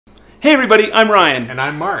Hey everybody, I'm Ryan. And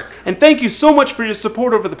I'm Mark. And thank you so much for your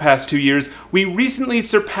support over the past 2 years. We recently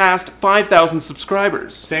surpassed 5,000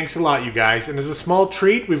 subscribers. Thanks a lot, you guys. And as a small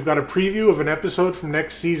treat, we've got a preview of an episode from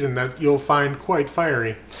next season that you'll find quite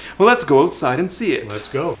fiery. Well, let's go outside and see it. Let's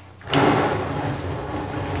go.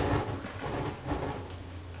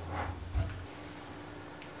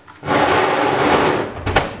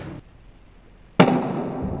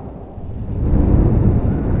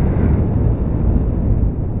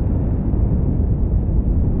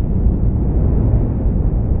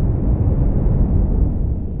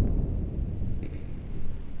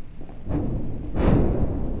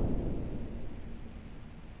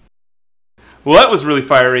 Well, that was really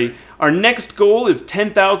fiery. Our next goal is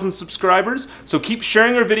 10,000 subscribers, so keep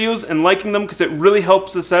sharing our videos and liking them because it really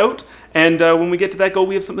helps us out. And when we get to that goal,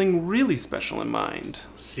 we have something really special in mind.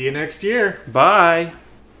 See you next year. Bye.